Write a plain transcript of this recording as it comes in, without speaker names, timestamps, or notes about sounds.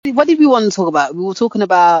what did we want to talk about? We were talking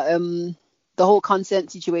about the whole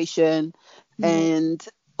consent situation, and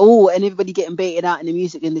everybody getting baited out in the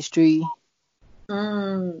music industry.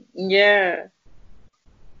 Yeah.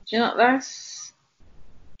 Do you know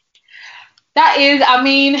that is, I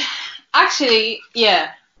mean, actually,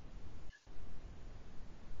 yeah.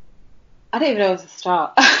 I don't even know where to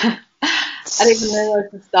start. I don't even know where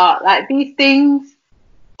to start. Like, these things,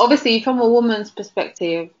 obviously, from a woman's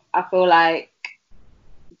perspective, I feel like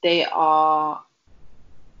they are.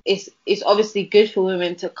 It's obviously good for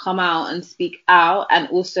women to come out and speak out, and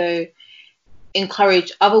also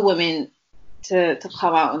encourage other women to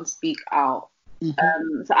come out and speak out.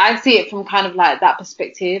 So I see it from kind of like that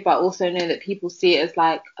perspective, but also know that people see it as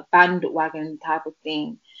like a bandwagon type of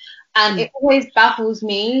thing. And it always baffles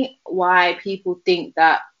me why people think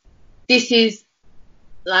that this is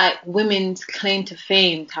like women's claim to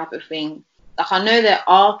fame type of thing. Like, I know there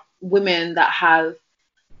are women that have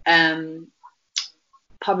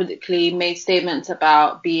publicly made statements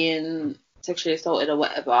about being sexually assaulted or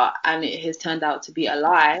whatever, and it has turned out to be a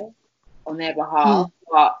lie on their behalf,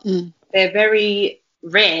 but they're very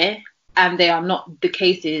rare, and they are not the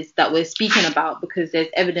cases that we're speaking about, because there's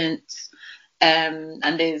evidence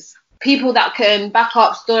and there's people that can back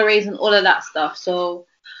up stories and all of that stuff. So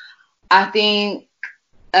I think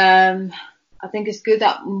it's good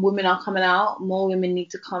that women are coming out. More women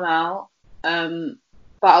need to come out.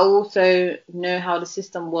 But I also know how the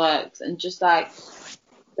system works, and just like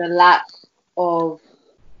the lack of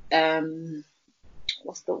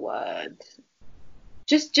what's the word?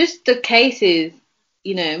 Just the cases,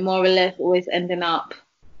 you know, more or less always ending up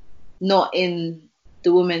not in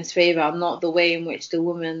the woman's favour, not the way in which the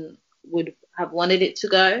woman would have wanted it to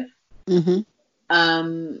go. Which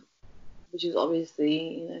is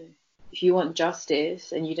obviously, you know, if you want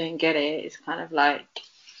justice and you don't get it, it's kind of like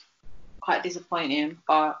quite disappointing.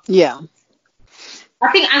 But yeah,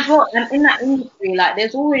 I think as well, and in that industry, like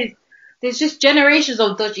there's just generations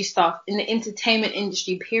of dodgy stuff in the entertainment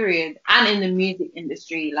industry, period, and in the music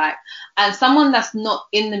industry. Like, and someone that's not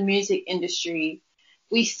in the music industry,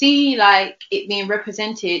 we see like it being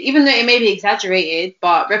represented, even though it may be exaggerated,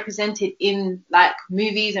 but represented in like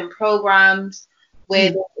movies and programs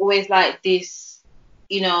where there's always like this,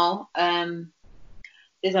 you know,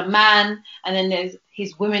 there's a man and then there's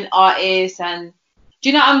his women artists, and do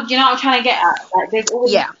you know what I'm trying to get at? Like, there's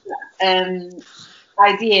always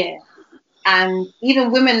idea. And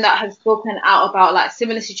even women that have spoken out about like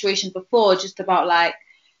similar situations before, just about like,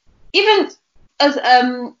 even as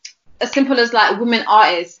simple as like women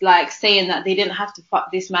artists like saying that they didn't have to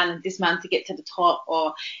fuck this man and this man to get to the top,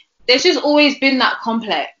 or there's just always been that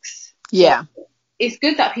complex. Yeah. So it's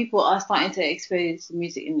good that people are starting to expose the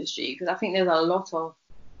music industry, because I think there's a lot of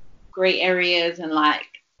grey areas and like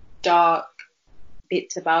dark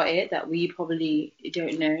bits about it that we probably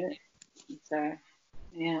don't know. So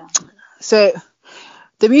yeah. So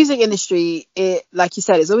the music industry, it, like you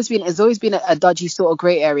said, it's always been a dodgy sort of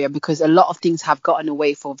grey area, because a lot of things have gotten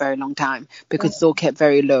away for a very long time, because it's all kept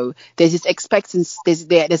very low. There's this expectancy.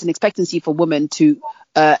 There's an expectancy for women to,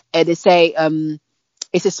 they say,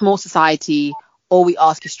 it's a small society. All we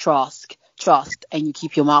ask is trust, and you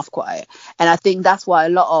keep your mouth quiet. And I think that's why a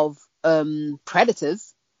lot of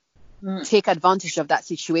predators take advantage of that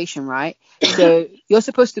situation, right? So you're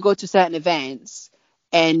supposed to go to certain events,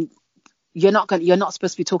 and you're not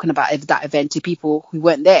supposed to be talking about that event to people who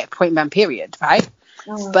weren't there, point blank period, right?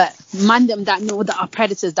 But them that know that are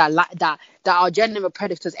predators, that are genuine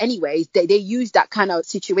predators anyways, they use that kind of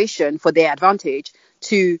situation for their advantage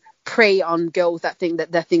to prey on girls that think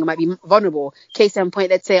that their thing might be vulnerable. Case in point,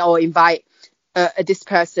 let's say, invite this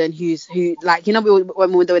person who like, you know,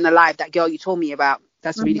 when we were doing the live, that girl you told me about,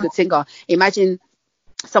 that's a really good singer. Imagine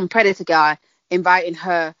some predator guy inviting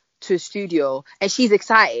her to a studio, and she's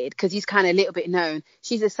excited because he's kind of a little bit known.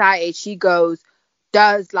 She's excited. She goes,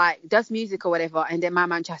 does music or whatever, and then my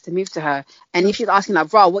man tries to move to her. And if she's asking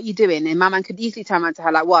like, bro, what you doing? And my man could easily turn around to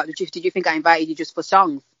her like, what? Did you think I invited you just for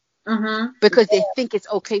songs? Because they think it's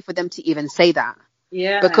okay for them to even say that.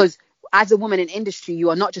 Yeah. Because as a woman in industry,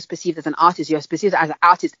 you are not just perceived as an artist, you're perceived as an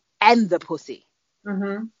artist and the pussy.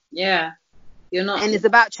 Yeah. You're not. And it's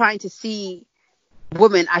about trying to see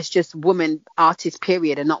women as just woman artists,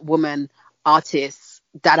 period, and not woman artists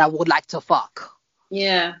that I would like to fuck.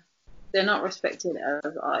 Yeah. They're not respected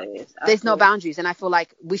as artists. There's no boundaries, and I feel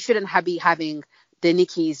like we shouldn't be having the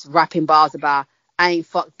Nicki's rapping bars about I ain't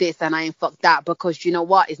fuck this and I ain't fuck that, because you know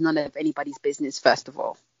what? It's none of anybody's business, first of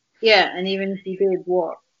all. Yeah, and even if you did,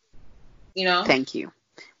 what? You know? Thank you.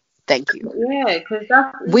 Thank you. Yeah, because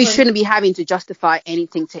that's We shouldn't be having to justify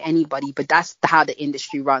anything to anybody, but that's how the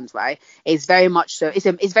industry runs, right? It's very much so.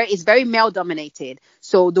 It's very male dominated.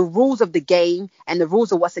 So the rules of the game and the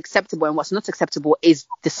rules of what's acceptable and what's not acceptable is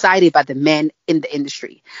decided by the men in the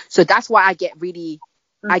industry. So that's why I'm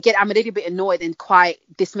a little bit annoyed and quite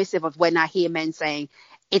dismissive of when I hear men saying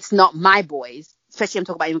it's not my boys, especially I'm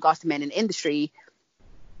talking about in regards to men in the industry.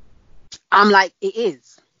 I'm like, it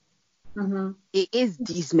is. Mm-hmm. It is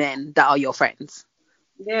these men that are your friends.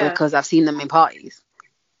 Yeah. Because I've seen them in parties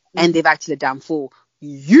and they've acted a damn fool.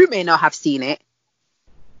 You may not have seen it,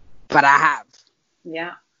 but I have.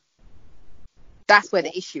 Yeah. That's where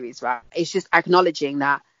the issue is, right? It's just acknowledging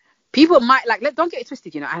that people might don't get it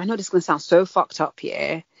twisted, and I know this is going to sound so fucked up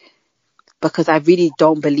here because I really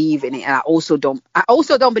don't believe in it. And I also don't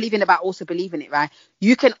believe in it, but I also believe in it, right?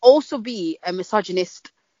 You can also be a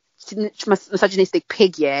misogynistic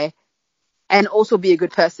pig, yeah, and also be a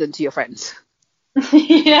good person to your friends.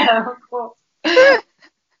 Yeah, of course.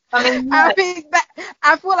 I mean,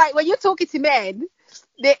 I feel like when you're talking to men,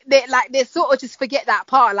 they sort of just forget that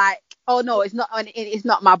part. Like, oh no, it's not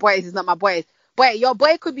my boys, it's not my boys. But your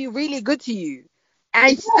boy could be really good to you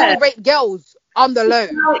and still rape girls on the low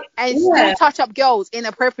and still touch up girls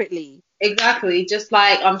inappropriately. Exactly. Just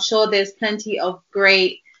like I'm sure there's plenty of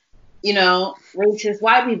great, racist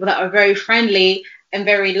white people that are very friendly and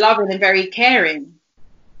very loving and very caring,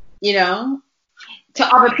 to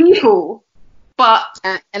other people. But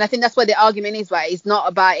and I think that's what the argument is, right? It's not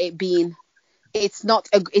about it being, it's not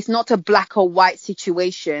a black or white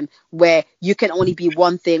situation where you can only be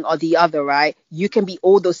one thing or the other, right? You can be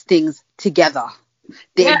all those things together.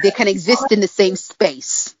 They can exist in the same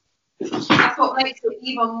space. That's what makes it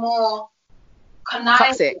even more conniving.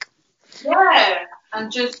 Toxic. Yeah. And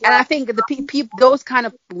I think those kind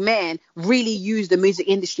of men really use the music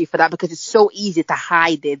industry for that, because it's so easy to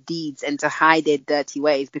hide their deeds and to hide their dirty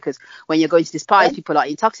ways. Because when you're going to this party, people are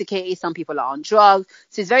intoxicated, some people are on drugs,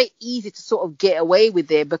 so it's very easy to sort of get away with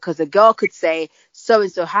it, because a girl could say so and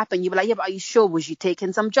so happened. You'd be like, yeah, but are you sure? Was you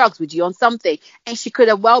taking some drugs? Was you on something? And she could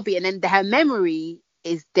have well be, and then her memory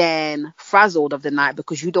is then frazzled of the night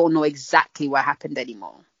because you don't know exactly what happened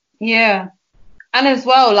anymore. Yeah. And as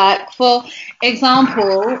well, like, for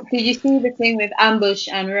example, did you see the thing with Ambush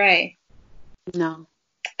and Ray? No.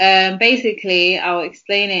 Basically, I'll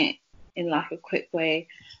explain it in like a quick way.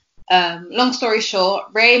 Long story short,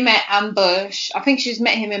 Ray met Ambush. I think she's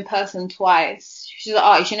met him in person twice. She's an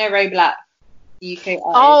artist. Ray Black, the UK artist.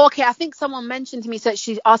 Oh, okay. I think someone mentioned to me that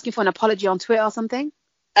she's asking for an apology on Twitter or something.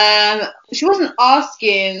 She wasn't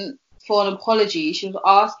asking for an apology. She was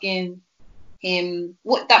asking him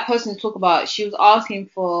what that person talk about. She was asking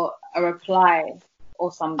for a reply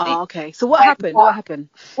or something. Oh, okay. So what happened?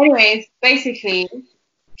 Anyways, basically,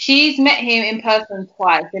 she's met him in person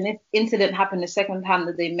twice, and this incident happened the second time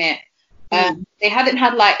that they met. They hadn't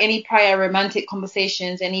had like any prior romantic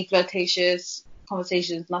conversations, any flirtatious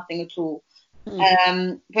conversations, nothing at all.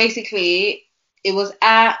 Basically, it was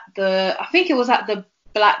at the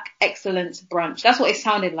Black Excellence brunch. That's what it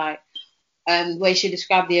sounded like. Where she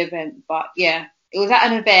described the event, but yeah, it was at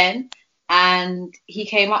an event, and he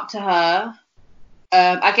came up to her.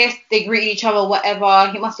 I guess they greeted each other,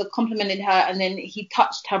 whatever. He must have complimented her, and then he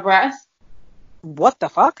touched her breast. What the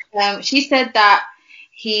fuck? She said that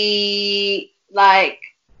he I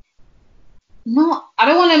don't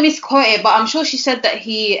want to misquote it, but I'm sure she said that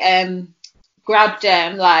he grabbed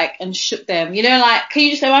them and shook them. Can you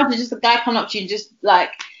just imagine just a guy coming up to you and just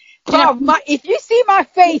if you see my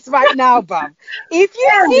face right now, Bob. If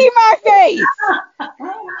you see my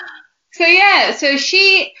face. So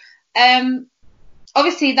she,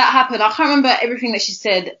 obviously that happened. I can't remember everything that she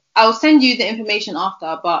said. I'll send you the information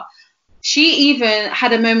after, but she even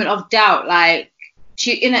had a moment of doubt.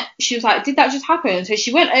 She was like, did that just happen? So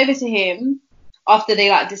she went over to him after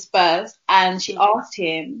they dispersed, and she asked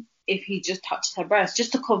him if he just touched her breast,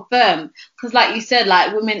 just to confirm. Because like you said,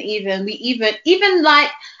 women even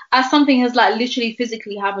as something has literally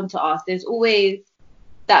physically happened to us, there's always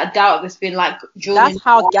that doubt that's been drawn. That's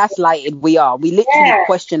how gaslighted we are. We literally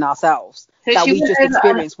question ourselves that we just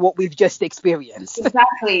experienced what we've just experienced.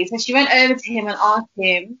 Exactly. So she went over to him and asked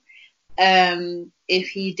him if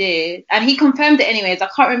he did, and he confirmed it anyways. I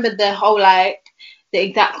can't remember the whole the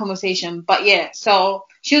exact conversation, but yeah. So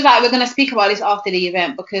she was like, we're gonna speak about this after the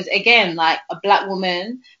event, because again, a black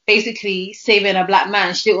woman basically saving a black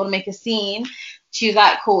man, she didn't want to make a scene. She was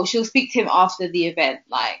like, cool, she'll speak to him after the event,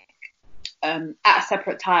 at a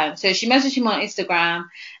separate time. So she messaged him on Instagram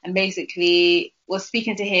and basically was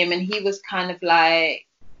speaking to him, and he was kind of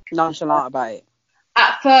nonchalant about it.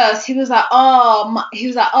 At at first he was like, oh,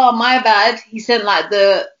 my bad. He sent like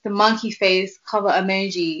the monkey face cover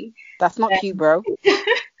emoji. That's not cute, bro.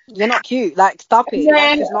 You're not cute. Like, stop it.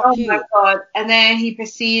 Then, That's not oh cute. my god! And then he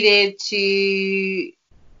proceeded to.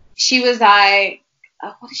 She was like,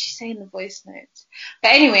 what did she say in the voice notes?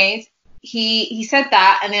 But anyways, he said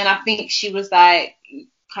that, and then I think she was like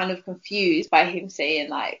kind of confused by him saying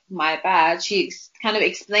like, my bad. She kind of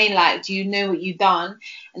explained like, do you know what you done?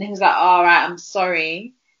 And he was like, all right, I'm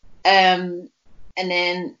sorry. And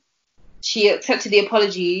then she accepted the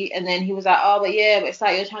apology, and then he was like, oh, but it's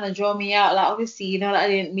like you're trying to draw me out. Like, obviously, you know, like, I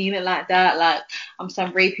didn't mean it like that. Like, I'm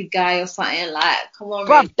some rapey guy or something. Like, come on,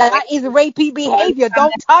 Bruh, that is rapey behavior.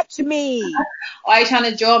 Don't touch me. Why are you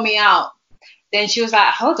trying to draw me out? Then she was like,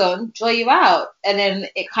 hold on, draw you out. And then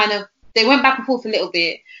it kind of, they went back and forth a little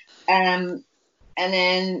bit. And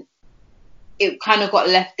then it kind of got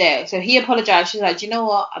left there. So he apologized. She's like, do you know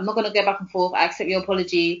what? I'm not going to go back and forth. I accept your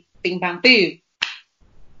apology. Bing, bang, boom.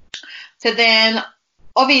 So then,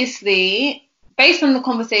 obviously, based on the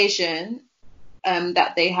conversation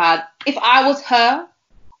that they had, if I was her,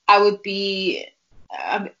 I would be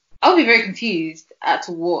very confused as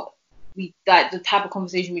to what the type of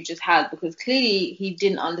conversation we just had, because clearly he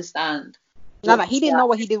didn't understand. No, he didn't know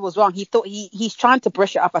what he did was wrong. He thought he's trying to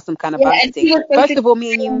brush it up as some kind of bad thing. First of all,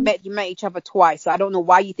 me and you met each other twice, so I don't know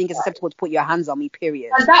why you think it's acceptable to put your hands on me,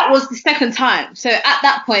 period. And that was the second time. So at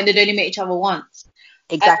that point, they'd only met each other once.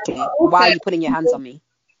 Exactly. Also, why are you putting your hands on me?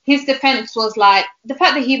 His defense was like, the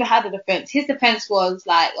fact that he even had a defense, his defense was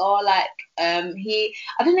like, I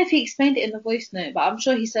don't know if he explained it in the voice note, but I'm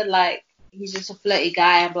sure he said like, he's just a flirty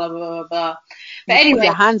guy and blah, blah, blah, blah. But anyway. Put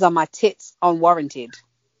your hands on my tits unwarranted.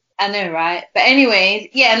 I know, right? But anyways,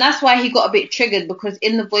 yeah, and that's why he got a bit triggered, because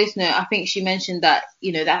in the voice note, I think she mentioned that,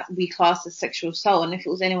 you know, that we classed as sexual assault, and if it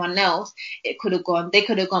was anyone else, they could have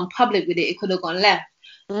gone public with it, it could have gone left.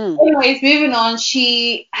 Anyways, moving on,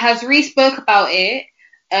 she has re-spoke about it.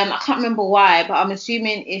 I can't remember why, but I'm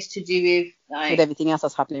assuming it's to do with like, with everything else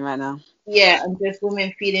that's happening right now. Yeah, and just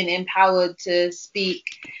women feeling empowered to speak.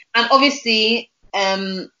 And obviously,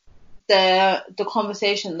 the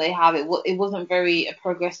conversation they have, it wasn't very a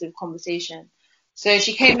progressive conversation. So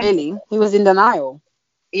she came. Really? He was in denial.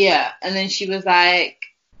 Yeah, and then she was like,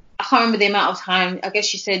 I can't remember the amount of time. I guess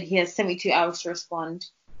she said he has 72 hours to respond.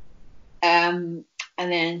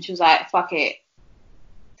 And then she was like, fuck it,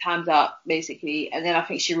 time's up, basically. And then I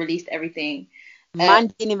think she released everything. Man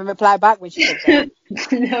didn't even reply back when she said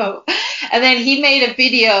that. No. And then he made a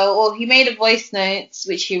video, or he made a voice notes,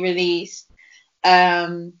 which he released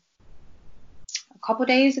a couple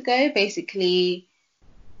days ago, basically,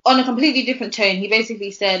 on a completely different tone. He basically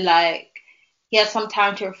said, like, he had some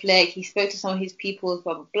time to reflect. He spoke to some of his people,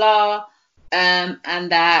 blah, blah, blah.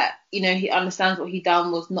 And that, you know, he understands what he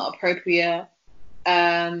done was not appropriate.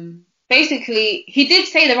 Basically, he did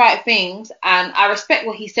say the right things, and I respect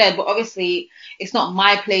what he said, but obviously it's not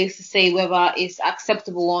my place to say whether it's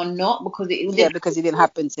acceptable or not, because it didn't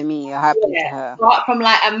happen to me, it happened to her. But from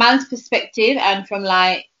like a man's perspective, and from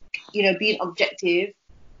like, you know, being objective,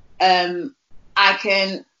 I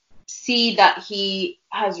can see that he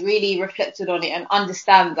has really reflected on it and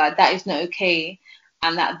understand that that is not okay,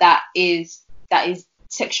 and that is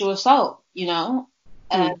sexual assault, you know.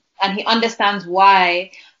 And he understands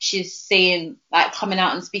why she's saying, like, coming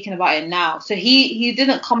out and speaking about it now. So he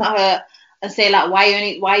didn't come at her and say, like, why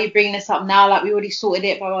are you bringing this up now? Like, we already sorted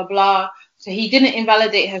it, blah, blah, blah. So he didn't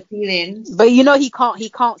invalidate her feelings. But, you know, he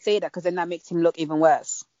can't say that, because then that makes him look even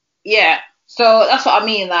worse. Yeah. So that's what I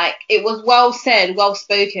mean. Like, it was well said, well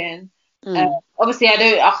spoken. Obviously,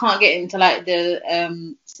 I can't get into, like,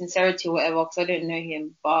 the sincerity or whatever, because I don't know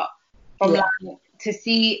him. But from like, to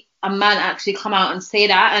see a man actually come out and say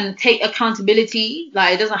that and take accountability,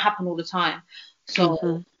 like, it doesn't happen all the time.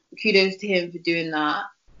 So kudos to him for doing that.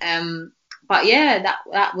 But yeah,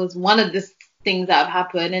 that was one of the things that have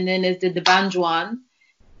happened. And then there's the D'banj one,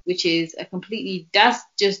 which is that's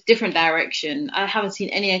just different direction. I haven't seen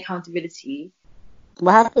any accountability.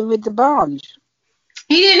 What happened with D'banj?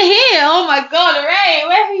 You didn't hear? Oh my God, Ray,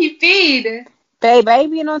 where have you been? Babe, I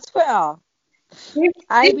ain't been on Twitter.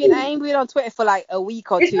 I ain't been on Twitter for like a week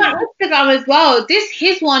or two. It's on Instagram as well.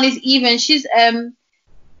 His one is even.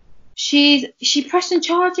 She pressing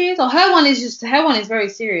charges, or her one is very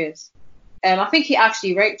serious. I think he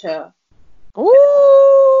actually raped her.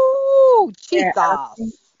 Ooh, Jesus. Yeah,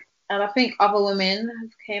 and I think other women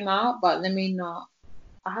have came out, but let me not.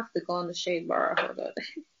 I have to go on the Shade Bar. Hold on.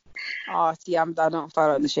 Oh, see, I don't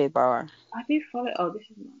follow the Shade Bar. I do follow. Oh, this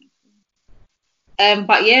is nice.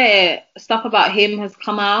 But yeah, stuff about him has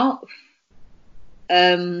come out.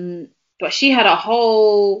 But she had a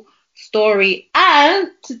whole story. And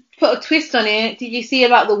to put a twist on it, did you see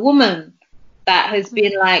about the woman that has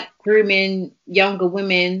been like grooming younger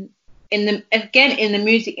women in the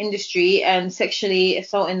music industry and sexually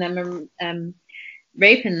assaulting them and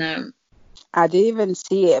raping them? I didn't even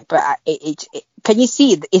see it, but can you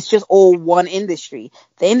see? It's just all one industry.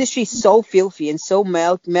 The industry is so filthy and so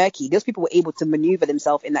murky. Those people were able to maneuver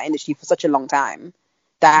themselves in that industry for such a long time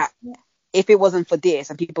that if it wasn't for this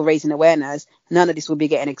and people raising awareness, none of this would be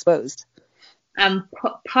getting exposed.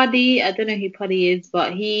 Puddy, I don't know who Puddy is,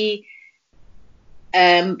 but he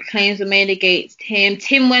claims were made against him.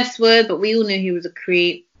 Tim Westwood, but we all knew he was a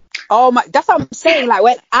creep. Oh my, that's what I'm saying. Like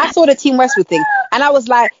when I saw the Tim Westwood thing and I was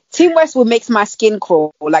like, Tim Westwood makes my skin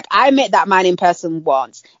crawl. Like I met that man in person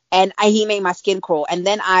once and he made my skin crawl. And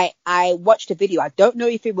then I watched a video. I don't know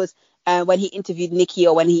if it was when he interviewed Nicki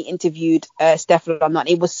or when he interviewed Stefflon or not.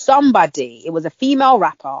 It was somebody. It was a female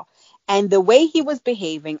rapper. And the way he was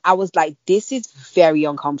behaving, I was like, this is very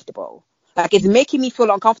uncomfortable. Like it's making me feel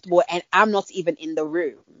uncomfortable and I'm not even in the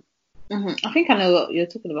room. Mm-hmm. I think I know what you're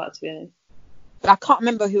talking about, to be honest. But I can't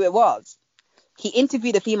remember who it was. He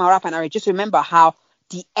interviewed a female rapper and I just remember how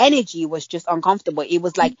the energy was just uncomfortable. It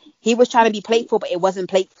was like he was trying to be playful, but it wasn't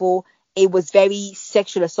playful. It was very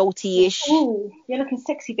sexual assaulty-ish. Ooh, you're looking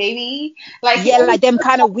sexy, baby. Like them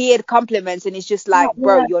kind of weird compliments, and it's just like,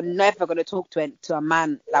 bro, you're never gonna talk to a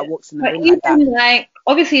man that walks in the room like that. Like,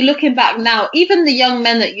 obviously, looking back now, even the young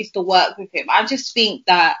men that used to work with him, I just think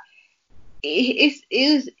that he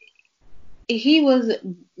was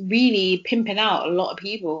really pimping out a lot of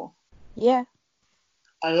people. Yeah.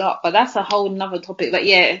 A lot, but that's a whole nother topic. But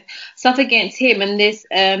yeah, stuff against him and this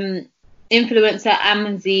influencer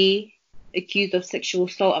Amanzi, accused of sexual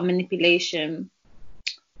assault and manipulation.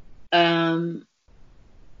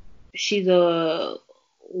 She's a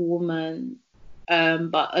woman,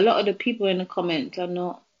 but a lot of the people in the comments are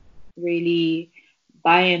not really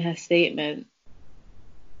buying her statement.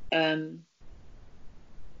 They're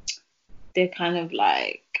kind of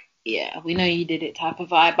like, yeah, we know you did it type of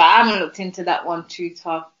vibe, but I haven't looked into that one too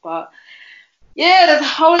tough. But yeah, there's a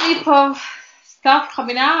whole heap of stuff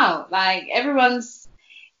coming out. Like everyone's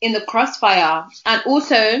in the crossfire. And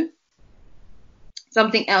also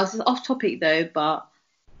something else is off topic though, but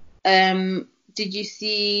did you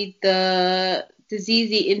see the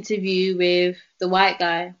ZZ interview with the white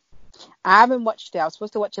guy? I haven't watched it. I was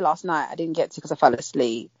supposed to watch it last night. I didn't get to because I fell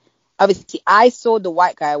asleep. Obviously, I saw the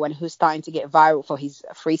white guy who's starting to get viral for his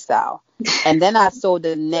freestyle. And then I saw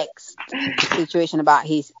the next situation about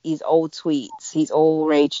his old tweets, his old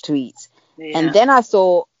rage tweets. Yeah. And then I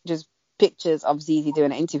saw just pictures of ZZ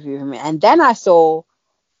doing an interview with him. And then I saw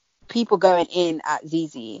people going in at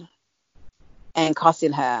ZZ and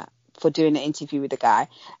cussing her for doing an interview with the guy.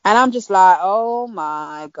 And I'm just like, oh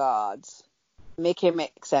my God. Make it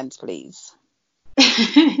make sense, please.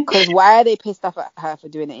 Because why are they pissed off at her for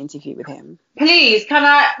doing an interview with him? Please,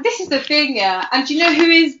 this is the thing, yeah. And do you know who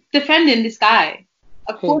is defending this guy?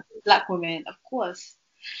 Of course, it's black women, of course.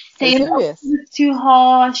 Saying it was too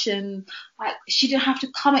harsh and like she didn't have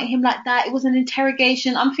to come at him like that. It was an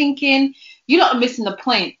interrogation. I'm thinking, you're not missing the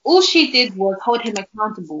point. All she did was hold him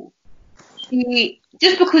accountable.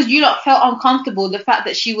 Just because you lot felt uncomfortable, the fact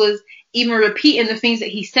that she was even repeating the things that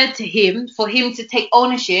he said to him for him to take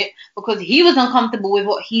ownership because he was uncomfortable with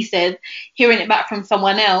what he said, hearing it back from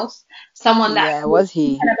someone else, someone that was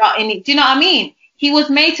he about any. Do you know what I mean? He was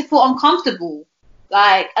made to feel uncomfortable,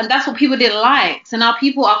 like, and that's what people didn't like. So now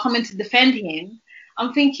people are coming to defend him.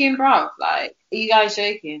 I'm thinking, bro, like, are you guys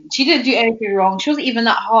joking? She didn't do anything wrong. She wasn't even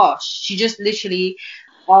that harsh. She just literally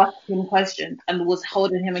asked him questions and was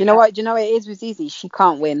holding him. Do you know what? Do you know what it is with ZZ? She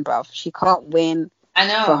can't win, bruv. She can't win. I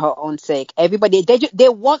know. For her own sake. Everybody, they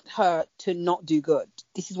want her to not do good.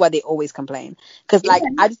 This is why they always complain. Because, like,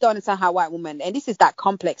 I just don't understand how white women, and this is that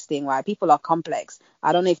complex thing, right? People are complex.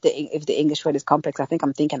 I don't know if the English word is complex. I think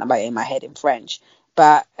I'm thinking about it in my head in French.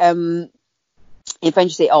 But in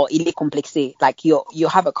French, you say, oh, il est complexé. Like, you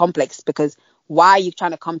have a complex because why are you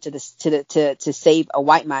trying to come to this to save a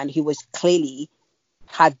white man who was clearly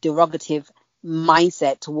had derogative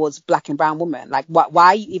mindset towards black and brown women? Like, why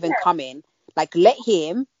are you even coming? Like, let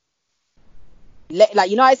him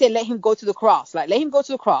I said, let him go to the cross. Like, let him go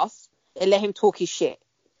to the cross and let him talk his shit.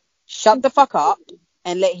 Shut the fuck up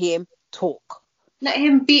and let him talk. Let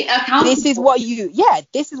him be accountable. This is what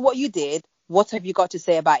you did. What have you got to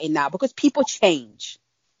say about it now? Because people change.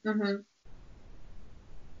 Mm-hmm.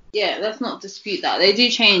 Yeah, let's not dispute that. They do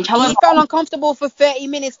change. However, he felt uncomfortable for 30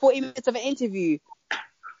 minutes, 40 minutes of an interview.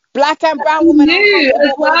 Black and brown women are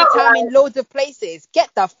uncomfortable all the time in loads of places. Get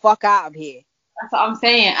the fuck out of here. That's what I'm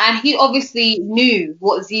saying. And he obviously knew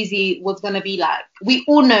what ZZ was going to be like. We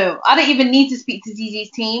all know. I don't even need to speak to ZZ's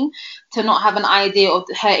team to not have an idea of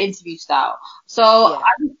her interview style. So I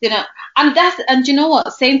just didn't. And you know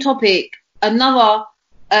what? Same topic. Another,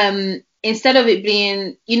 instead of it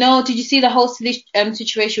being, did you see the whole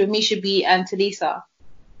situation with Misha B and Talisa?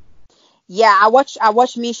 Yeah, I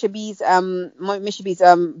watched Misha B's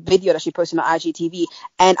video that she posted on IGTV,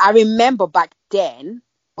 and I remember back then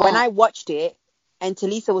when I watched it and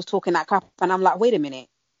Talisa was talking that crap, and I'm like, wait a minute.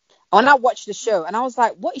 When I watched the show, and I was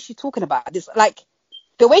like, what is she talking about? This, like,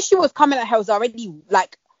 the way she was coming at her was already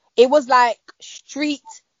like, it was like street,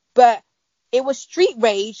 but it was street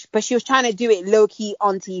rage, but she was trying to do it low key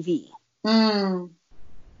on TV.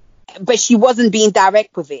 But she wasn't being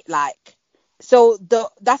direct with it, like. So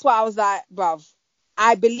that's why I was like, bruv,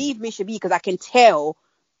 I believe Misha B because I can tell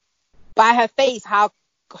by her face how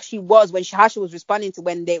she was how she was responding to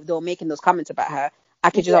when they were making those comments about her.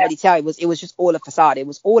 I could just already tell it was just all a facade. It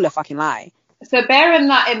was all a fucking lie. So bearing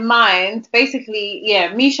that in mind, basically,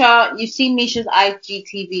 Misha, you see Misha's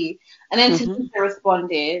IGTV, and then Talisa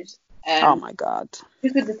responded. Oh my god.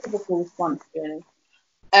 This is the typical response, really.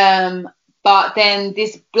 But then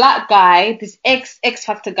this black guy, this X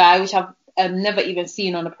Factor guy, which I've never even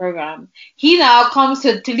seen on the program, he now comes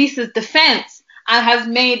to Talisa's defense and has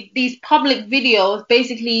made these public videos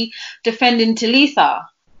basically defending Talisa.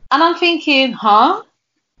 And I'm thinking, huh?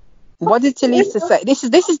 What did Talisa say? This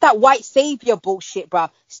is that white savior bullshit, bro.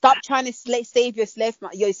 Stop trying to save your slave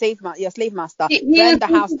master. Burn the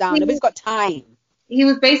house down. Nobody's got time. He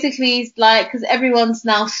was basically like, because everyone's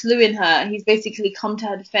now slewing her, he's basically come to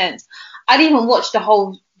her defense. I didn't even watch the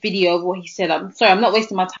whole video of what he said. I'm sorry, I'm not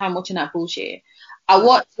wasting my time watching that bullshit. I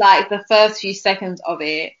watched like the first few seconds of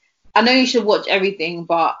it. I know you should watch everything,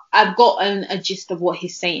 but I've gotten a gist of what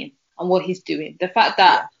he's saying and what he's doing. The fact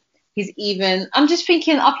that he's even, I'm just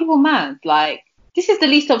thinking, are people mad? Like, this is the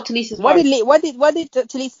least of Talisa's worries. What did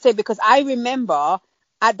Talisa say? Because I remember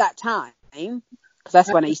at that time, because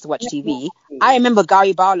that's when I used to watch TV, I remember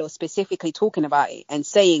Gary Barlow specifically talking about it and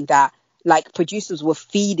saying that like producers were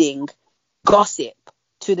feeding gossip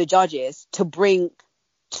to the judges to bring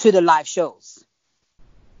to the live shows.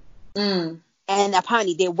 And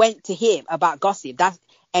apparently they went to him about gossip.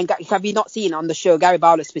 And have you not seen on the show, Gary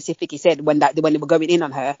Barlow specifically said when they were going in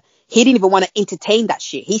on her, he didn't even want to entertain that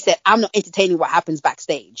shit. He said, I'm not entertaining what happens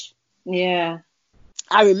backstage. Yeah.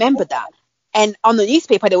 I remember that. And on the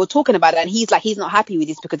newspaper, they were talking about it, and he's like, he's not happy with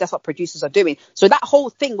this because that's what producers are doing. So that whole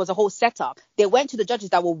thing was a whole setup. They went to the judges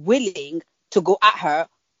that were willing to go at her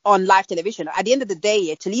on live television. At the end of the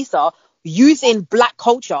day, Talisa using black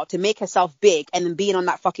culture to make herself big and then being on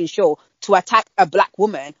that fucking show to attack a black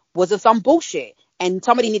woman was some bullshit. And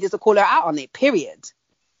somebody needed to call her out on it, period.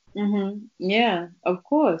 Yeah, of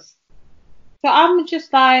course. So I'm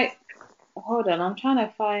just like, hold on, I'm trying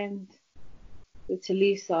to find the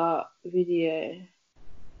Talisa video.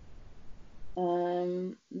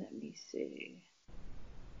 Let me see.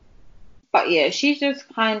 But yeah, she's just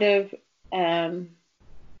kind of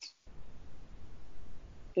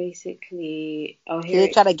basically, They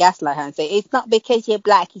try to gaslight her and say, it's not because you're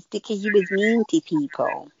black, it's because you was mean to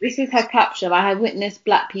people. This is her caption. I have witnessed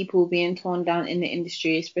black people being torn down in the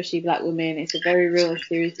industry, especially black women. It's a very real and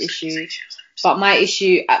serious issue. But my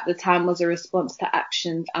issue at the time was a response to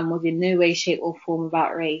actions and was in no way, shape or form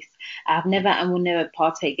about race. I have never and will never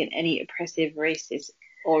partake in any oppressive racist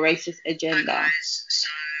agenda.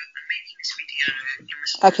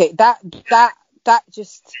 Okay, that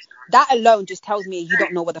alone just tells me you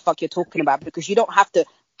don't know what the fuck you're talking about, because you don't have to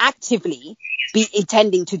actively be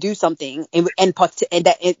intending to do something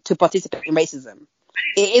to participate in racism.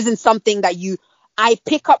 It isn't something that I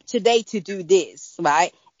pick up today to do this,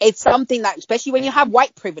 right? It's something that, especially when you have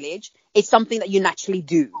white privilege, it's something that you naturally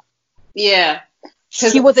do. Yeah.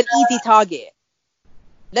 She was an easy target.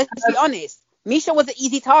 Let's be honest. Misha was an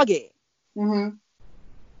easy target.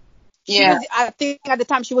 Yeah. I think at the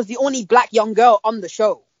time she was the only black young girl on the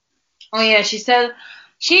show. Oh yeah, basically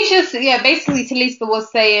Talisa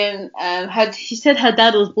was saying, she said her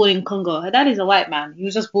dad was born in Congo. Her dad is a white man. He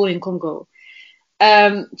was just born in Congo.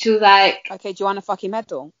 She was like, okay, do you want a fucking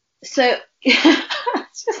medal? So she said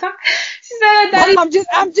her dad. I'm just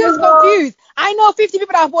confused. I know 50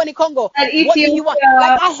 people that are born in Congo. What do you want?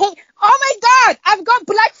 Like, I hate. Oh my god, I've got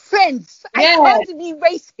black friends. I can't be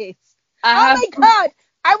racist. Oh my god.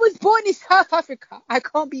 I was born in South Africa. I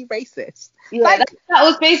can't be racist. Yeah, like, that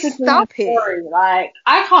was basically the story. Like,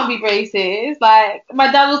 I can't be racist. Like,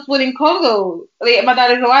 my dad was born in Congo. Like, my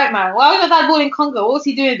dad is a white man. Why was my dad born in Congo? What was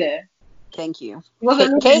he doing there? Thank you.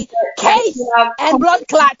 Case and blood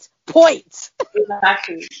clot point.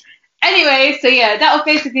 Exactly. Anyway, so yeah, that was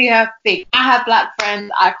basically her thing. I have black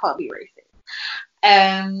friends. I can't be racist.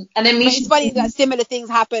 And then But it's funny that similar things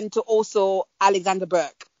happen to also Alexander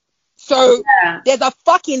Burke. So there's a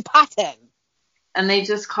fucking pattern. And they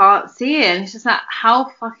just can't see it. And it's just like, how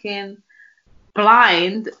fucking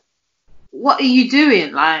blind. What are you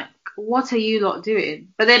doing? Like, what are you lot doing?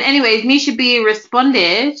 But then anyways, Misha B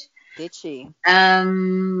responded. Did she?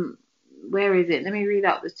 Where is it? Let me read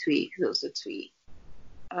out the tweet, because it was a tweet.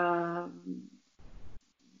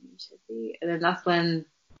 Misha B. And then that's when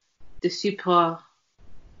the superhero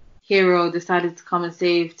decided to come and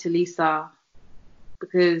save Talisa,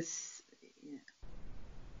 because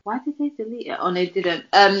why did they delete it? Oh, they didn't.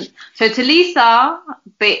 So Talisa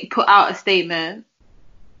put out a statement.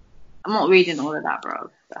 I'm not reading all of that, bro.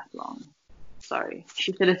 That's long. Sorry.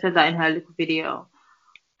 She should have said that in her little video.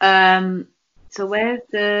 So where's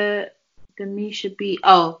the Misha B?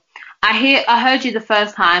 Oh, I heard you the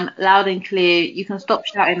first time, loud and clear. You can stop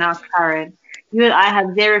shouting now, Karen. You and I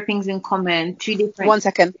have zero things in common. Two different. 1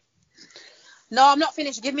 second. No, I'm not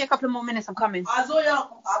finished. Give me a couple of more minutes. I'm coming.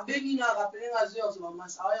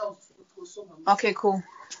 Okay, cool.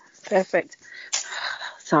 Perfect.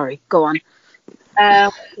 Sorry, go on.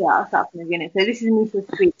 I'll start from the beginning. So this is Misha's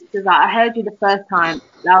tweet. It says, I heard you the first time,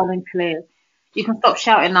 loud and clear. You can stop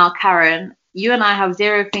shouting now, Karen. You and I have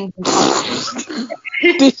zero things in common.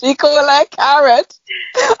 Did she call her Karen?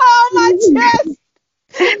 Oh, my chest!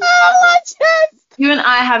 Oh, my chest! You and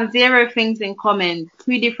I have zero things in common.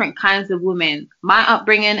 Two different kinds of women. My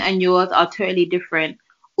upbringing and yours are totally different.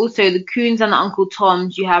 Also, the Coons and the Uncle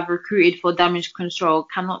Toms you have recruited for damage control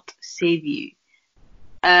cannot save you.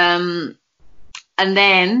 And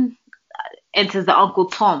then enters the Uncle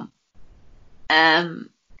Tom.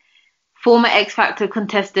 Former X Factor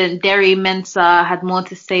contestant Derry Mensah had more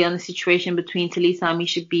to say on the situation between Talisa and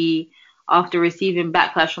Misha B after receiving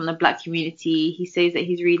backlash from the black community. He says that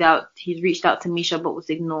he's reached out to Misha but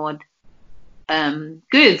was ignored.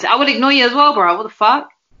 Good. I would ignore you as well, bro. What the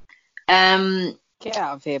fuck? Get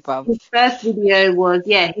out of here, bro. His first video was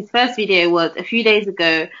a few days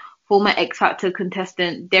ago. Former X Factor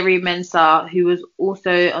contestant Derry Mensah, who was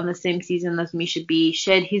also on the same season as Misha B,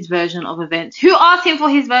 shared his version of events. Who asked him for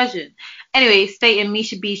his version? Anyway, stating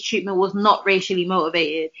Misha B's treatment was not racially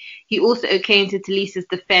motivated. He also came to Talisa's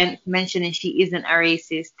defense, mentioning she isn't a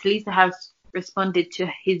racist. Talisa has responded to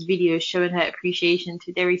his video showing her appreciation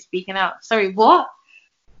to Derry speaking out. Sorry, what?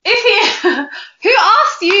 Who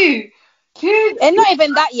asked you? And not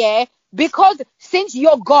even that, yeah. Because since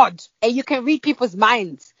you're God and you can read people's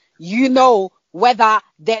minds, you know whether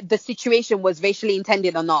the situation was racially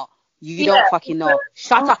intended or not. You don't fucking know.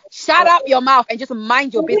 Shut up your mouth and just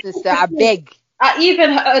mind your business, sir. I beg. I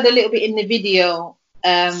even heard a little bit in the video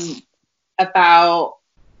about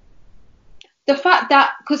the fact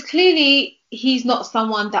that, because clearly he's not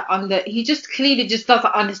someone he just clearly just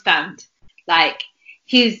doesn't understand like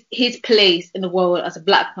his place in the world as a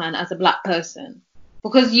black man, as a black person.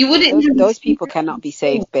 Because you wouldn't. Those people cannot be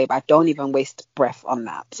saved, babe. I don't even waste breath on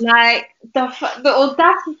that. Like the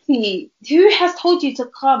audacity. Who has told you to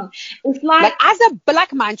come? It's like as a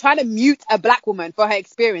black man trying to mute a black woman for her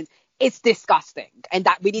experience, it's disgusting. And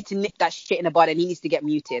that we need to nip that shit in the bud, and he needs to get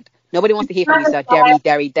muted. Nobody wants to hear from you, sir.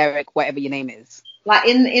 Derek, whatever your name is. Like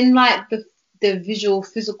in like the visual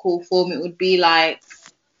physical form, it would be like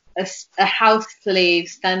a house slave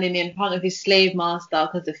standing in front of his slave master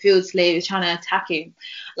because the field slave is trying to attack him.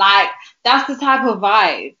 Like, that's the type of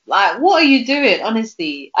vibe. Like, what are you doing?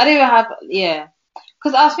 Honestly, I don't even have,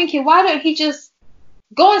 because I was thinking, why don't he just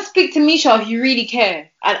go and speak to Misha if you really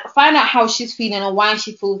care and find out how she's feeling and why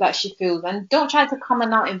she feels like she feels, and don't try to come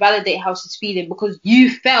and now invalidate how she's feeling because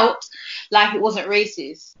you felt like it wasn't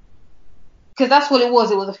racist, because that's what it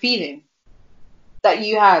was a feeling that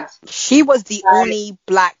you had. She was the only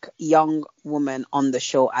black young woman on the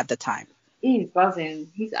show at the time. He's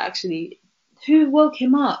buzzing. He's actually... Who woke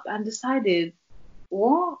him up and decided,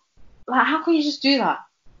 what? Like, how can you just do that?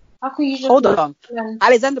 How can you just... Hold on.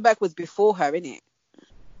 Alexander Burke was before her, innit?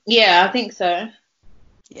 Yeah, I think so.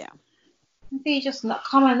 Yeah. I think you just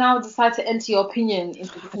come and now decide to enter your opinion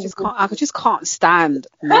into I just can't stand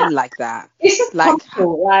men like that. It's just like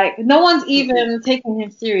comical. Like, no one's even taking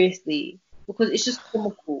him seriously. Because it's just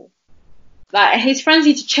comical. Like, his friends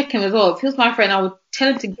need to check him as well. If he was my friend, I would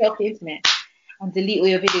tell him to get off the internet and delete all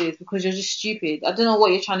your videos because you're just stupid. I don't know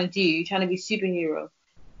what you're trying to do. You're trying to be a superhero.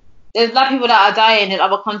 There's black people that are dying in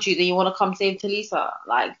other countries and you want to come save Talisa.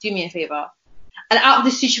 Like, do me a favor. And out of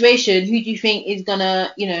this situation, who do you think is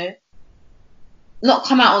gonna, not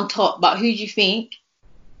come out on top, but who do you think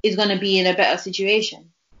is gonna be in a better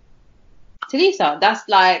situation? Talisa. That's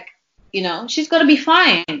like, she's gonna be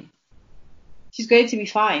fine. she's going to be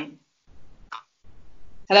fine.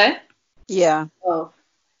 Hello? Yeah. Oh,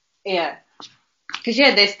 yeah. Because,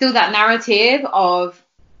 yeah, there's still that narrative of,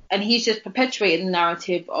 and he's just perpetuating the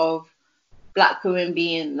narrative of black women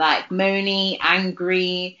being like moany,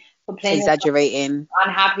 angry, complaining, Exaggerating,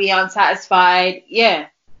 unhappy, unsatisfied. Yeah.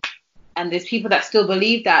 And there's people that still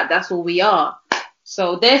believe that that's all we are.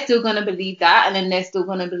 So they're still going to believe that, and then they're still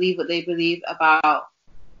going to believe what they believe about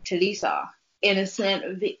Talisa.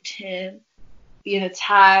 Innocent victim, being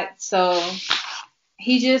attacked. So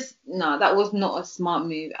that was not a smart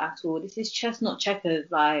move at all. This is chess, not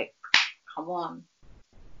checkers. Like, come on.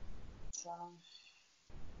 So,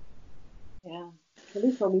 yeah.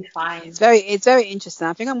 Talisa will be fine. It's very interesting.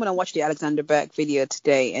 I think I'm gonna watch the Alexandra Burke video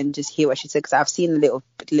today and just hear what she said, because I've seen little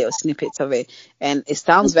snippets of it, and it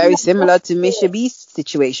sounds very similar to Misha B's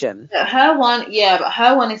situation. Her one, yeah, but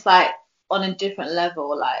her one is like on a different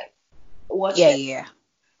level. Like, watch it.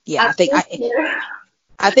 Yeah.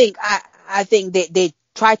 I think they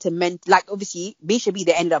tried to like, obviously Misha B,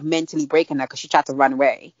 they ended up mentally breaking her because she tried to run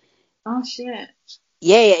away. Oh shit.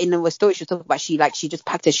 Yeah, in the story she was talking about, she just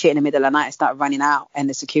packed her shit in the middle of the night and started running out, and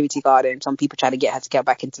the security guard and some people tried to get her to get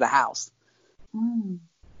back into the house.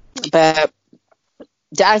 But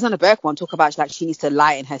the Alexandra Burke one talk about like she needs to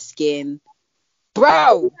lighten her skin,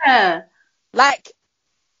 bro. Yeah. Like,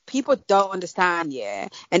 people don't understand, yeah.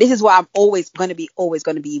 And this is why I'm always gonna be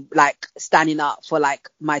like standing up for like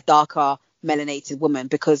my darker melanated woman,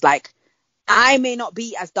 because like I may not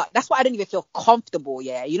be as dark. That's why I don't even feel comfortable,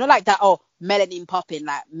 yeah. You know, like that, oh, melanin popping,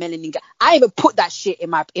 like melanin. I even put that shit in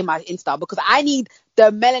my Insta, because I need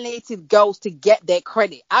the melanated girls to get their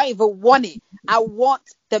credit. I don't even want it. I want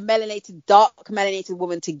the dark melanated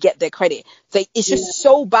woman to get their credit. So it's just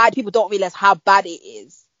so bad. People don't realize how bad it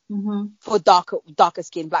is for darker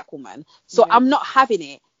skinned black woman. So I'm not having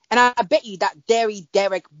it. And I bet you that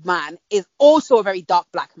Derek man is also a very dark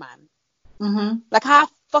black man. Like, how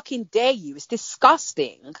fucking dare you? It's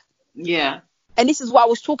disgusting. Yeah. And this is what I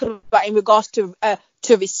was talking about in regards to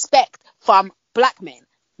respect from black men,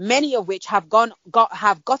 many of which have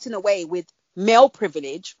gotten away with male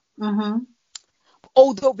privilege,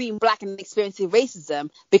 although being black and experiencing racism.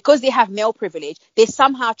 Because they have male privilege, they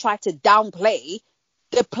somehow try to downplay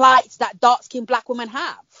the plights that dark-skinned black women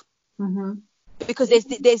have. Because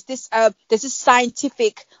there's this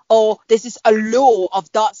scientific, or there's this allure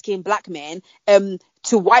of dark-skinned black men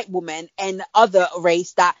to white women and other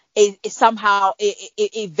race that is somehow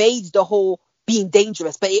it evades the whole being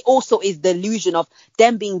dangerous, but it also is the illusion of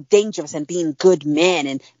them being dangerous and being good men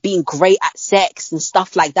and being great at sex and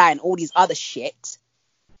stuff like that and all these other shit.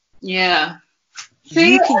 Yeah.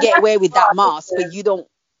 You can get away with that mask, but you don't.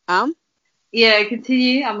 Yeah,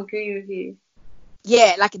 continue. I'm agreeing with you.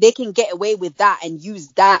 Yeah, like they can get away with that and use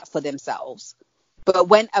that for themselves. But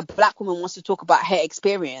when a black woman wants to talk about her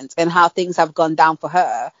experience and how things have gone down for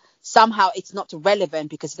her, somehow it's not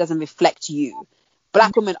relevant because it doesn't reflect you.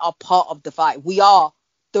 Black women are part of the fight. We are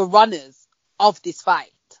the runners of this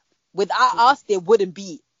fight. Without us, there wouldn't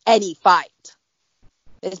be any fight.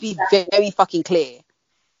 Let's be very fucking clear.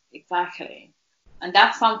 Exactly. And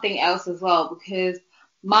that's something else as well, because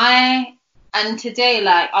and today,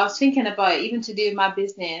 like, I was thinking about it, even to do with my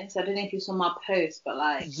business. I don't know if you saw my post, but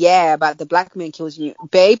like... Yeah, about the black men kills you.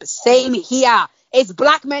 Babe, same here. It's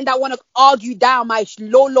black men that want to argue down my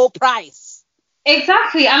low price.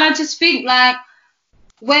 Exactly. And I just think, like,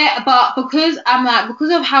 because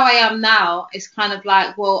of how I am now, it's kind of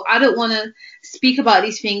like, well, I don't want to speak about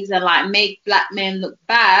these things and, like, make black men look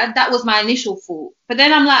bad. That was my initial thought. But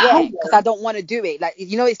then I'm like... Yeah, because I don't want to do it. Like,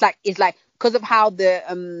 you know, it's like... because of how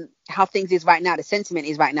how things is right now, the sentiment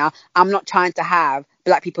is right now, I'm not trying to have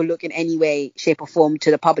black people look in any way, shape or form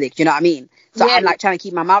to the public. Do you know what I mean? So I'm like trying to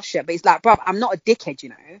keep my mouth shut. But it's like, bro, I'm not a dickhead, you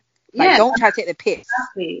know? Like, don't try to take the piss.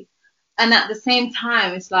 Exactly. And at the same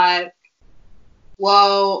time, it's like,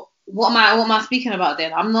 well, what am I speaking about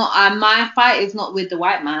then? My fight is not with the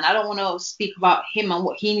white man. I don't want to speak about him and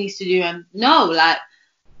what he needs to do. And no, like,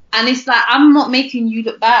 and it's like, I'm not making you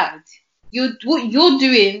look bad. What you're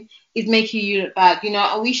doing is making you look bad, you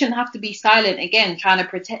know, and we shouldn't have to be silent again, trying to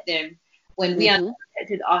protect them when we are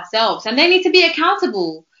protected ourselves. And they need to be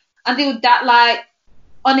accountable. And that, like,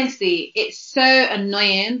 honestly, it's so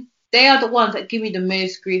annoying. They are the ones that give me the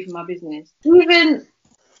most grief in my business. Even,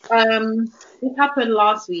 this happened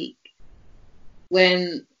last week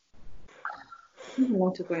when, I don't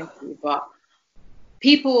want to go into, but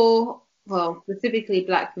people, well, specifically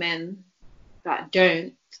black men that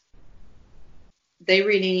don't, they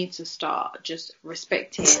really need to start just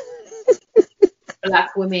respecting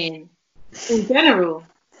black women in general.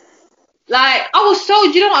 Like, I was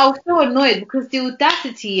so, do you know what? I was so annoyed because the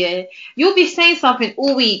audacity, yeah, you'll be saying something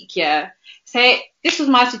all week, yeah. Say, this was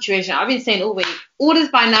my situation. I've been saying all week, orders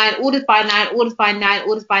by 9, orders by 9, orders by 9,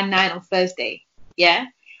 orders by 9 on Thursday, yeah.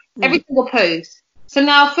 Every single post. So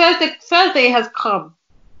now Thursday has come.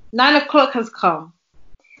 9 o'clock has come.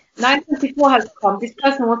 9:24 has come. This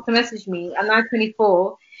person wants to message me at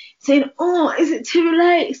 9:24, saying, "Oh, is it too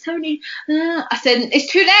late? It's only." I said,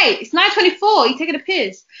 "It's too late. It's 9:24. You're taking a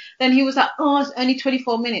piss." Then he was like, "Oh, it's only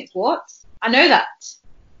 24 minutes." What? I know that.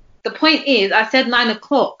 The point is, I said 9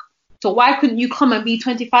 o'clock. So why couldn't you come and be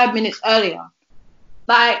 25 minutes earlier?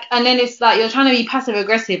 Like, and then it's like you're trying to be passive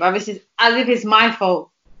aggressive, as if it's my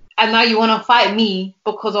fault, and now you want to fight me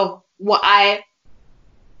because of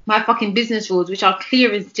my fucking business rules, which are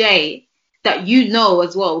clear as day, that you know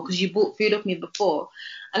as well because you bought food off me before.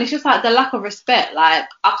 And it's just like the lack of respect. Like,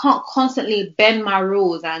 I can't constantly bend my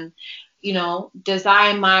rules and, you know,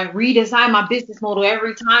 redesign my business model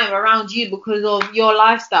every time around you because of your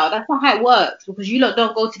lifestyle. That's not how it works, because you lot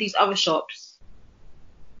don't go to these other shops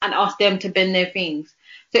and ask them to bend their things.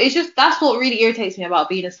 So it's just, that's what really irritates me about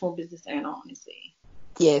being a small business owner, honestly.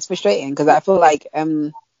 Yeah, it's frustrating because I feel like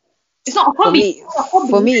it's not a hobby.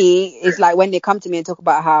 For me, it's like when they come to me and talk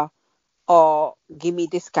about how, oh, give me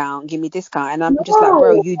discount, and I'm just like,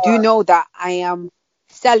 bro, you do know that I am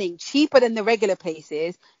selling cheaper than the regular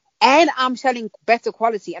places, and I'm selling better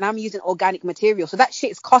quality, and I'm using organic material, so that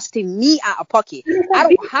shit is costing me out of pocket. I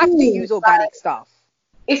don't have to use organic stuff.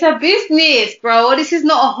 It's a business, bro. This is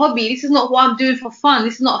not a hobby. This is not what I'm doing for fun.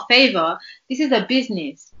 This is not a favor. This is a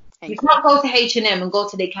business. You can't go to H&M and go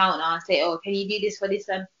to the counter and say, "Oh, can you do this for this?"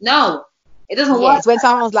 And no, it doesn't work. It's when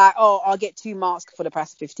someone's like, "Oh, I'll get 2 masks for the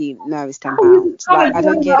price of 15." No, it's £10. Like, I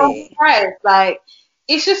don't get it. Price. Like,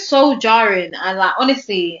 it's just so jarring. And like,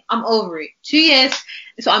 honestly, I'm over it. 2 years.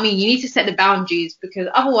 That's what I mean. You need to set the boundaries, because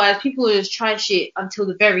otherwise people will just try shit until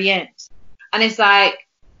the very end. And it's like,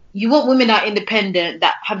 you want women that are independent,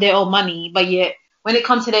 that have their own money, but yet when it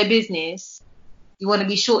comes to their business, you want to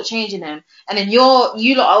be shortchanging them. And then you lot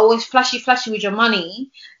are always flashy with your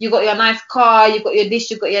money. You got your nice car, you got your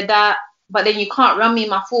this, you got your that, but then you can't run me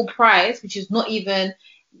my full price, which is not even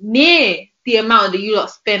near the amount that you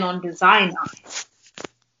lot spend on designer.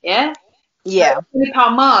 Yeah? Yeah. Like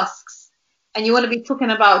 £20 masks. And you want to be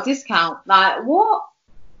talking about discount. Like, what?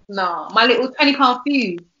 No. My little £20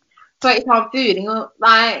 food. £30 food. And you're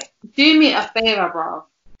like, do me a favor, bro.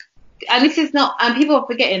 And this is not, and people are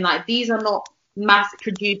forgetting, like, these are not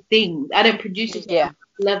mass-produced things. I don't produce it at that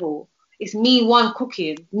level. It's me one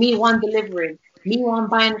cooking, me one delivering, me one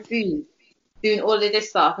buying food, doing all of this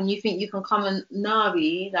stuff, and you think you can come and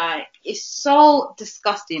Nabi, like, it's so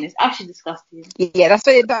disgusting. It's actually disgusting. Yeah, that's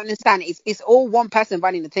what they don't understand. It's all one person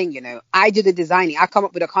running the thing, you know. I do the designing, I come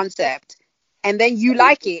up with a concept, and then you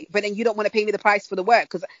like it, but then you don't want to pay me the price for the work,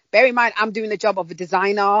 because bear in mind, I'm doing the job of a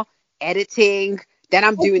designer, editing, then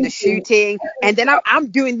I'm doing the shooting, and then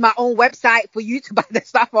I'm doing my own website for you to buy the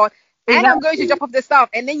stuff on, and I'm going to drop off the stuff,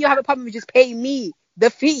 and then you have a problem with just paying me the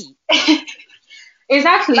fee.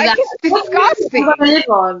 Exactly. Like, it's disgusting. What do you live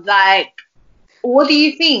on? Like, what do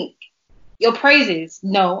you think? Your praises?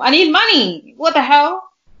 No, I need money. What the hell?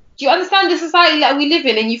 Do you understand the society that we live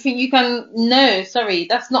in, and you think you can? No, sorry,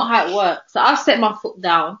 that's not how it works. So I've set my foot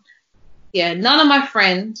down. Yeah, none of my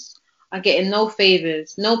friends are getting no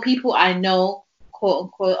favors. No people I know, quote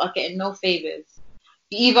unquote, are getting no favors.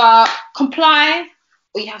 You either comply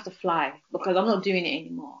or you have to fly, because I'm not doing it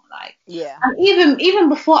anymore. Like, yeah. And even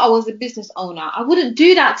before I was a business owner, I wouldn't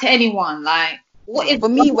do that to anyone. Like, what is for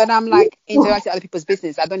me when I'm like interacting with other people's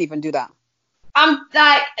business, I don't even do that. I'm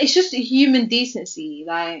like, it's just human decency,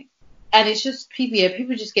 like, and it's just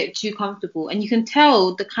people just get too comfortable, and you can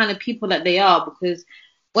tell the kind of people that they are, because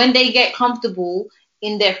when they get comfortable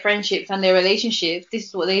in their friendships and their relationships, this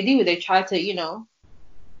is what they do. They try to, you know,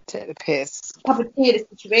 take the piss, puppeteer the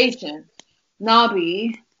situation.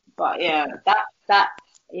 Nabi, but yeah,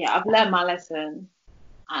 I've learned my lesson,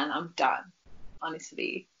 and I'm done.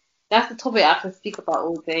 Honestly, that's the topic I can speak about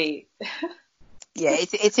all day. Yeah,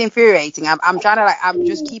 it's infuriating. I'm trying to, like, I'm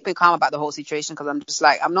just keeping calm about the whole situation, because I'm just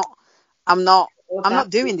like, I'm not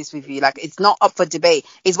doing this with you. Like, it's not up for debate.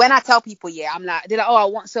 It's when I tell people, I'm like, they're like, "Oh, I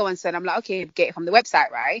want so and so," and I'm like, "Okay, get it from the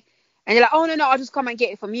website, right?" And they're like, "Oh, no, I'll just come and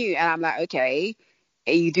get it from you." And I'm like, "Okay,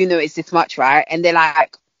 you do know it's this much, right?" And they're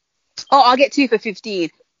like, "Oh, I'll get 2 for 15.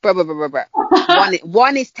 Blah, blah, blah, blah, blah.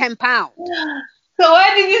 One is £10. So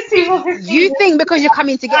where did you see for 15? You think because you're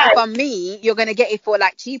coming to get it from me, you're gonna get it for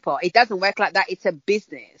like cheaper? It doesn't work like that. It's a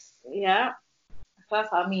business. Yeah,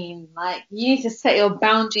 that's what I mean. Like, you need to set your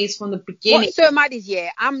boundaries from the beginning. What's so mad is,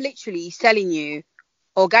 I'm literally selling you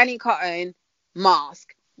organic cotton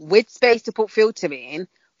mask with space to put filter in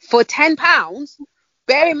for £10.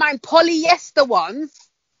 Bear in mind, polyester ones,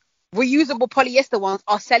 reusable polyester ones,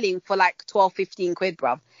 are selling for like 12-15 quid,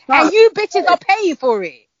 bruv. And you bitches are paying for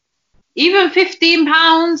it. Even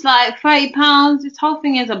 £15, like £30, this whole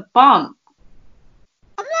thing is a bump.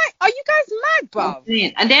 I'm like, are you guys mad,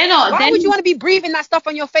 bruv? And they're not. Why would you want to be breathing that stuff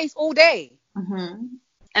on your face all day? Mm-hmm.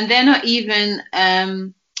 And they're not even.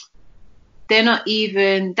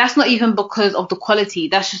 That's not even because of the quality.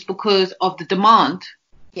 That's just because of the demand.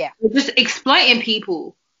 Yeah. They're just exploiting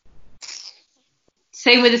people.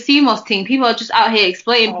 Same with the CMOS thing. People are just out here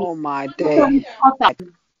exploiting people. Oh my day.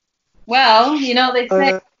 Well, you know, they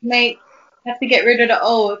say have to get rid of the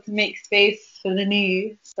old to make space for the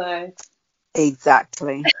new. So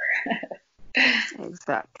exactly.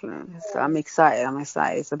 Exactly. So I'm excited.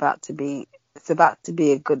 It's about to be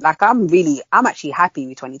a good, like, I'm actually happy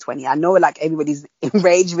with 2020. I know, like, everybody's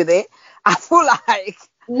enraged with it. I feel like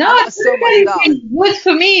it's so much been good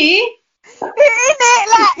for me. Isn't it?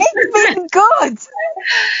 Like, it's been good.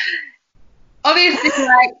 Obviously,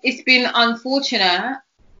 like, it's been unfortunate,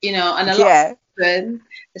 you know, and a lot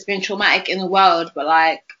it's been traumatic in the world, but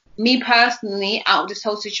like, me personally, out of this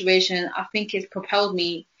whole situation, I think it's propelled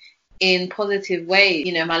me in positive ways,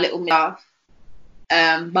 you know, my little stuff.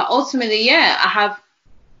 But ultimately, yeah,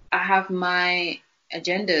 I have my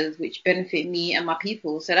agendas which benefit me and my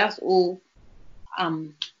people. So that's all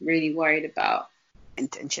I'm really worried about.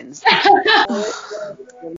 Intentions.